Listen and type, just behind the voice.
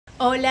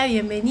Hola,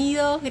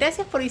 bienvenido,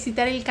 gracias por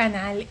visitar el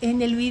canal.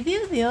 En el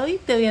video de hoy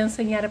te voy a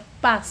enseñar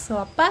paso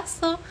a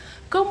paso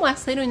cómo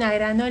hacer una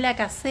granola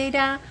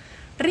casera,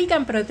 rica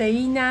en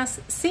proteínas,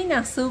 sin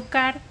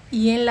azúcar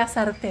y en la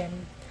sartén.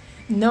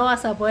 No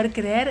vas a poder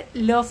creer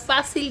lo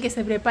fácil que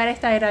se prepara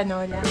esta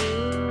granola.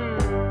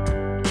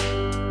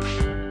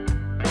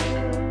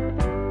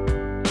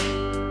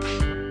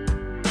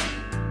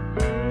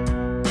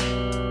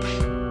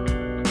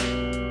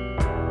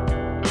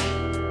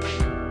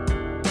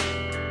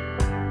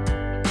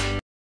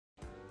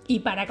 Y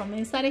para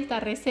comenzar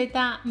esta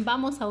receta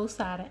vamos a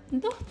usar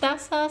 2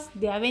 tazas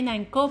de avena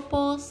en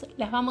copos,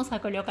 las vamos a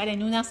colocar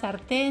en una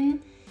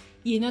sartén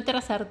y en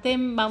otra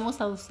sartén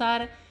vamos a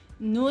usar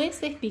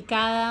nueces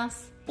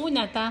picadas,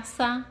 1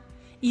 taza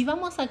y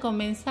vamos a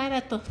comenzar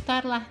a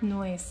tostar las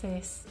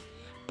nueces.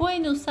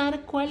 Pueden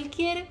usar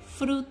cualquier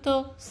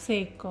fruto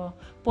seco,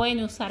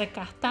 pueden usar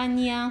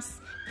castañas,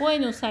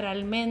 pueden usar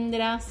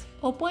almendras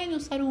o pueden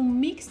usar un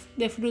mix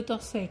de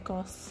frutos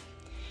secos.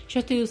 Yo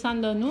estoy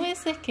usando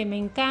nueces que me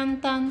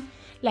encantan,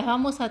 las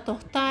vamos a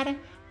tostar,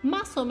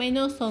 más o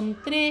menos son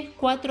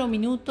 3-4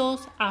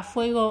 minutos a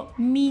fuego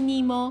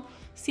mínimo,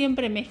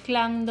 siempre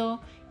mezclando,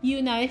 y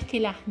una vez que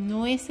las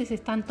nueces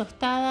están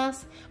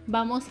tostadas,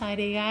 vamos a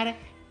agregar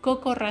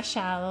coco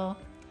rallado.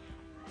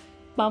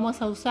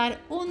 Vamos a usar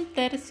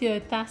 1/3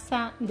 de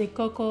taza de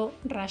coco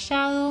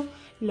rallado,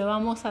 lo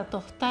vamos a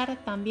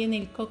tostar, también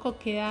el coco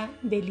queda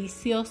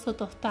delicioso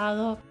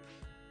tostado.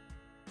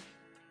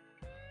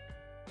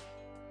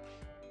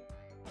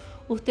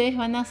 Ustedes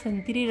van a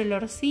sentir el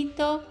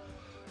olorcito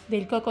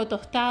del coco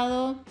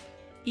tostado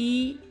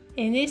y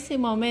en ese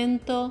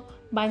momento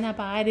van a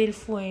apagar el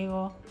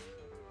fuego.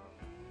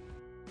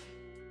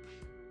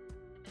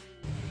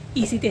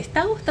 Y si te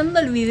está gustando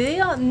el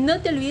video,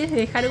 no te olvides de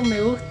dejar un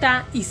me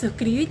gusta y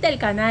suscribirte al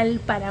canal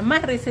para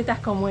más recetas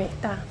como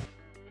esta.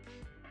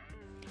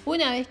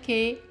 Una vez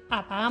que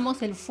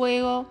apagamos el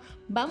fuego,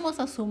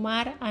 vamos a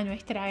sumar a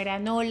nuestra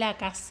granola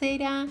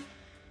casera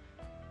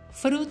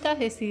frutas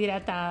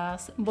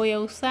deshidratadas. Voy a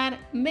usar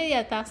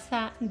media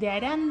taza de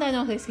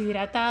arándanos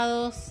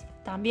deshidratados.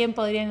 También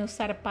podrían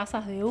usar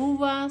pasas de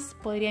uvas,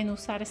 podrían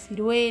usar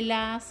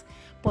ciruelas,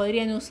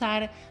 podrían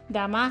usar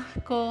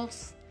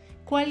damascos.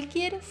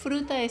 Cualquier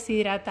fruta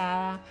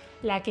deshidratada,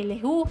 la que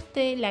les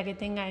guste, la que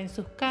tengan en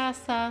sus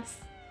casas.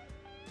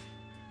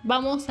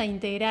 Vamos a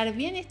integrar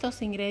bien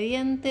estos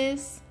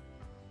ingredientes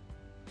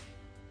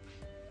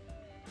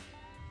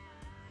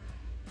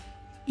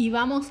y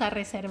vamos a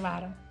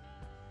reservar.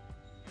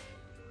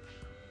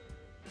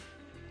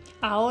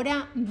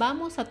 Ahora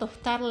vamos a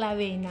tostar la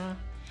avena.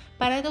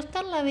 Para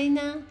tostar la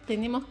avena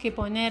tenemos que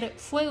poner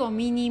fuego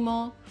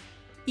mínimo,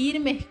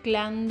 ir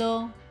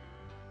mezclando,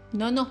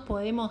 no nos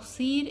podemos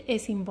ir,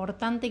 es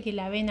importante que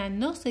la avena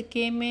no se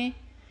queme.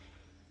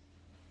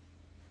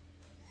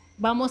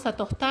 Vamos a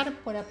tostar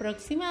por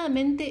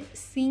aproximadamente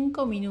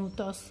 5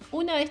 minutos.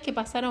 Una vez que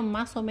pasaron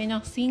más o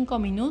menos 5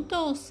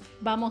 minutos,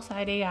 vamos a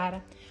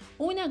agregar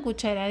 1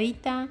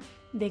 cucharadita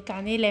de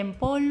canela en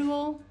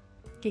polvo,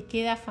 que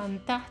queda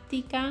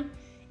fantástica,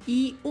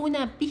 y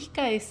 1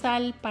 pizca de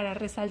sal para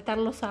resaltar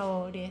los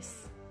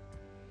sabores.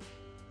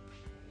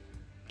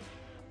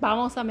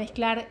 Vamos a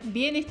mezclar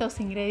bien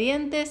estos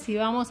ingredientes y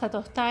vamos a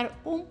tostar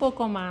un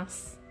poco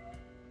más.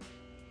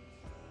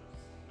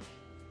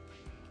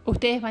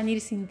 Ustedes van a ir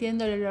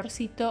sintiendo el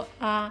olorcito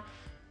a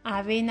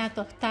avena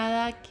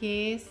tostada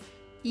que es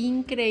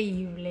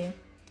increíble.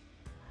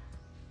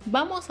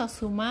 Vamos a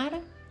sumar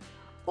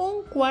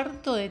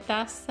 1/4 de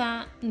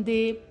taza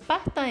de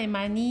pasta de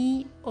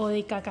maní o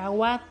de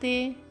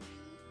cacahuate.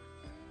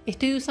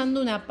 Estoy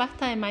usando una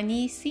pasta de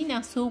maní sin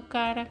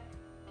azúcar.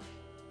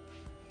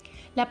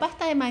 La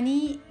pasta de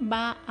maní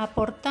va a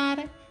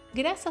aportar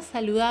grasas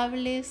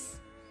saludables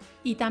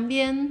y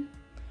también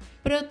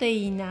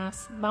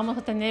proteínas. Vamos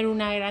a tener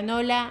una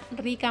granola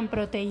rica en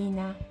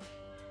proteína.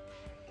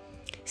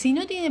 Si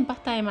no tienen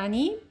pasta de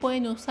maní,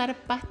 pueden usar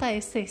pasta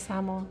de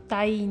sésamo,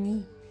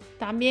 tahini.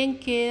 También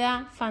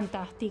queda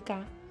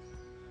fantástica.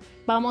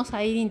 Vamos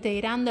a ir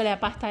integrando la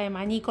pasta de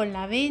maní con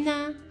la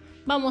avena.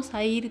 Vamos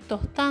a ir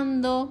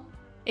tostando.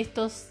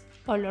 Estos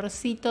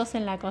olorcitos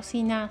en la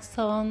cocina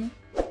son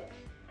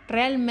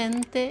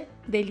realmente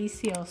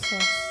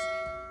deliciosos.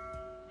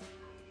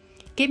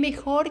 Qué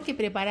mejor que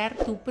preparar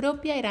tu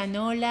propia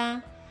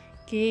granola,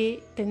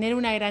 que tener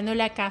una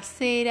granola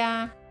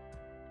casera.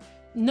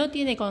 No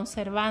tiene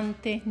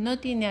conservantes, no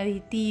tiene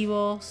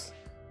aditivos.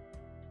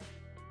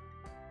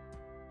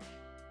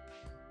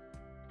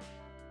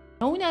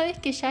 Una vez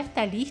que ya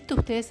está listo,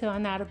 ustedes se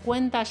van a dar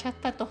cuenta, ya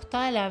está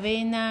tostada la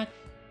avena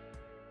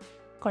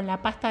con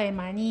la pasta de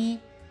maní.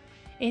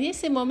 En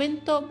ese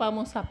momento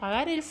vamos a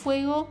apagar el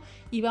fuego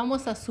y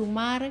vamos a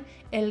sumar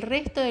el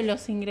resto de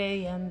los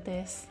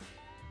ingredientes.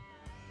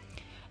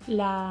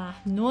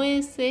 Las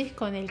nueces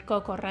con el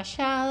coco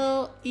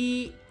rallado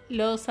y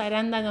los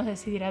arándanos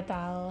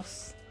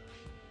deshidratados.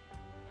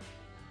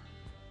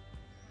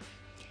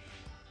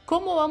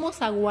 ¿Cómo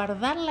vamos a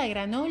guardar la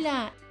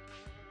granola?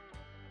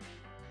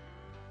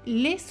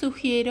 Les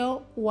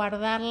sugiero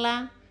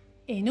guardarla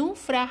en un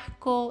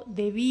frasco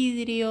de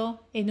vidrio,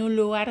 en un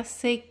lugar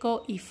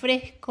seco y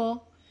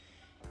fresco.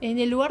 En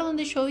el lugar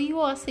donde yo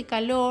vivo hace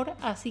calor,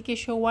 así que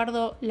yo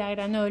guardo la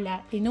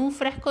granola en un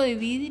frasco de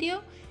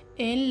vidrio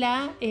en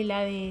la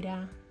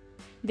heladera.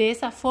 De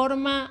esa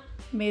forma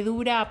me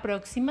dura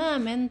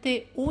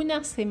aproximadamente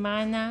una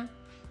semana.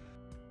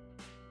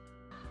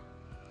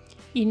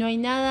 Y no hay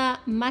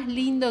nada más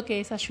lindo que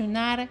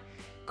desayunar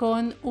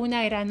con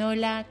una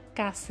granola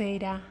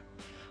casera.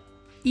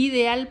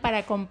 Ideal para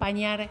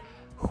acompañar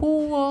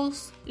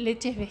jugos,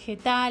 leches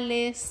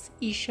vegetales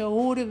y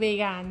yogur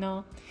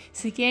vegano.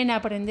 Si quieren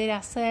aprender a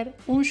hacer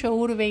un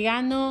yogur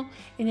vegano,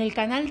 en el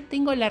canal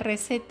tengo la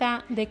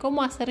receta de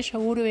cómo hacer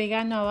yogur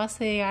vegano a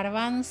base de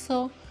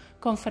garbanzo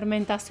con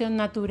fermentación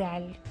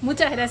natural.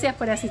 Muchas gracias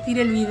por asistir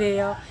el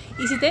video.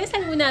 Y si tenés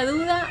alguna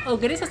duda o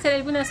querés hacer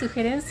alguna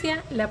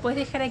sugerencia, la puedes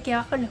dejar aquí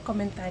abajo en los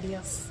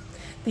comentarios.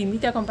 Te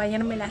invito a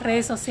acompañarme en las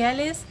redes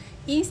sociales,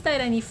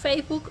 Instagram y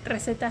Facebook,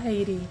 Recetas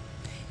de Gri.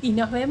 Y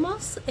nos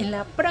vemos en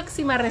la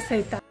próxima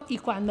receta. Y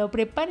cuando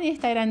preparen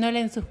esta granola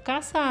en sus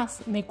casas,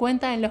 me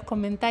cuentan en los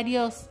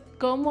comentarios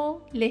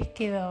cómo les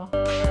quedó.